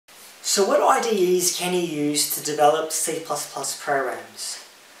So what IDEs can you use to develop C++ programs?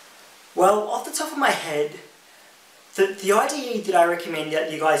 Well, off the top of my head, the IDE that I recommend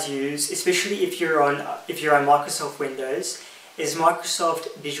that you guys use, especially if you're on Microsoft Windows, is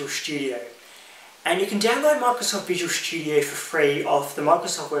Microsoft Visual Studio. And you can download Microsoft Visual Studio for free off the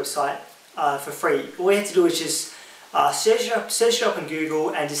Microsoft website for free. All you have to do is just search it up on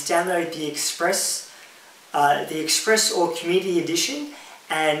Google and just download the Express or Community Edition,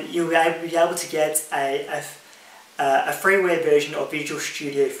 and you'll be able to get a freeware version of Visual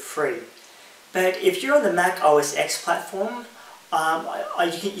Studio for free. But if you're on the Mac OS X platform,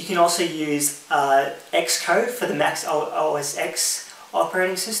 you can also use Xcode for the Mac OS X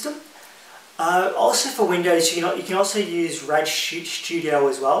operating system. Also for Windows, you can also use RAD Studio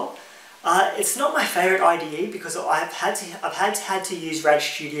as well. It's not my favorite IDE because I've had to use RAD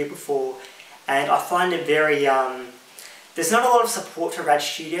Studio before, and I find it very there's not a lot of support for RAD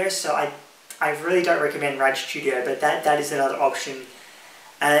Studio, so I really don't recommend RAD Studio, but that is another option.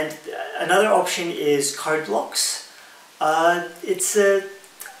 And another option is Code Blocks. I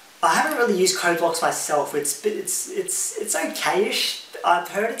haven't really used Code Blocks myself. It's okay-ish. I've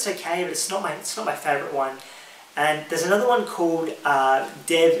heard it's okay, but it's not my favorite one. And there's another one called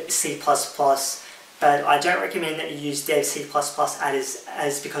Dev C++, but I don't recommend that you use Dev C++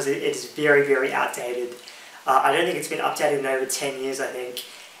 as because it is very, very outdated. I don't think it's been updated in over 10 years, I think,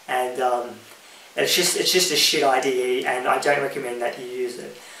 and it's just a shit IDE, and I don't recommend that you use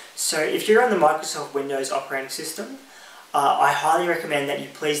it. So if you're on the Microsoft Windows operating system, I highly recommend that you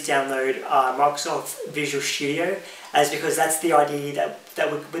please download Microsoft Visual Studio, because that's the IDE that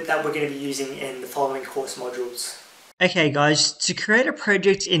we're going to be using in the following course modules. Okay guys, to create a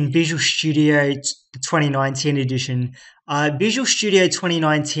project in Visual Studio 2019 edition, Visual Studio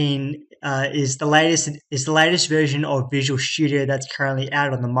 2019 is the latest version of Visual Studio that's currently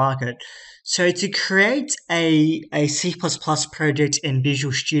out on the market. So to create a C++ project in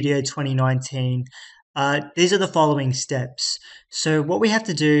Visual Studio 2019, these are the following steps. So what we have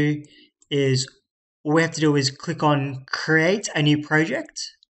to do is click on Create a New Project.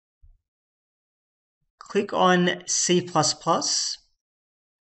 Click on C++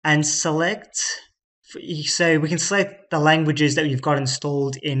 and select, so we can select the languages that we've got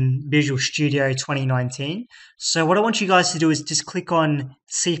installed in Visual Studio 2019. So what I want you guys to do is just click on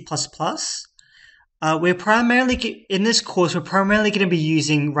C++. We're primarily, in this course, we're primarily going to be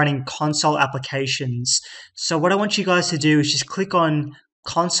running console applications. So what I want you guys to do is just click on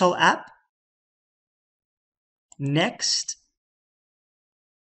Console App. Next,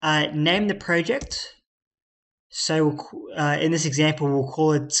 name the project. So in this example, we'll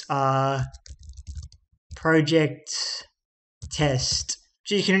call it Project Test.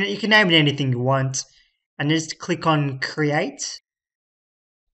 So you can name it anything you want, and just click on Create.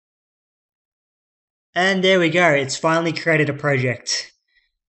 And there we go. It's finally created a project.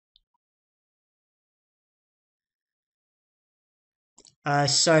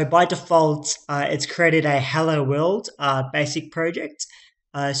 So by default, it's created a Hello World basic project.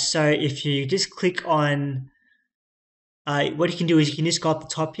 So if you just click on, what you can do is you can just go up the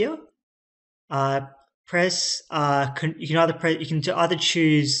top here. Press. You can either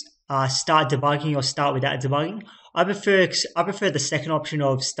choose Start Debugging or Start Without Debugging. I prefer the second option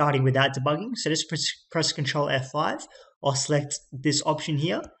of starting without debugging. So just press Ctrl F5 or select this option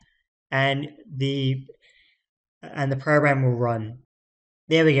here, and the program will run.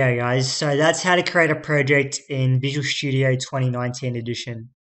 There we go, guys. So that's how to create a project in Visual Studio 2019 edition.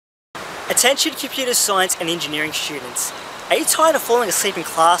 Attention computer science and engineering students. Are you tired of falling asleep in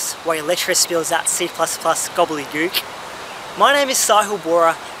class while your lecturer spills out C++ gobbledygook? My name is Sahil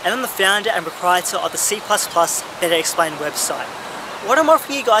Bora, and I'm the founder and proprietor of the C++ Better Explained website. What I'm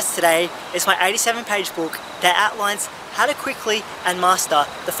offering you guys today is my 87-page book that outlines how to quickly and master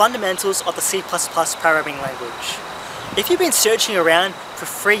the fundamentals of the C++ programming language. If you've been searching around for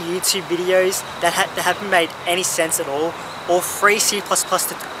free YouTube videos that haven't made any sense at all, or free C++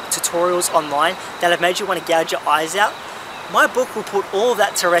 tutorials online that have made you want to gouge your eyes out, my book will put all of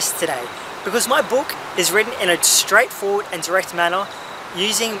that to rest today, because my book is written in a straightforward and direct manner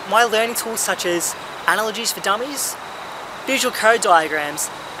using my learning tools such as Analogies for Dummies, visual code diagrams,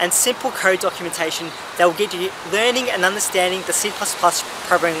 and simple code documentation that will get you learning and understanding the C++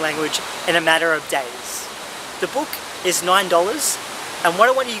 programming language in a matter of days. The book is $9, and what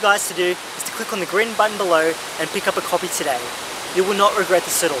I want you guys to do is to click on the green button below and pick up a copy today. You will not regret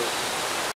this at all.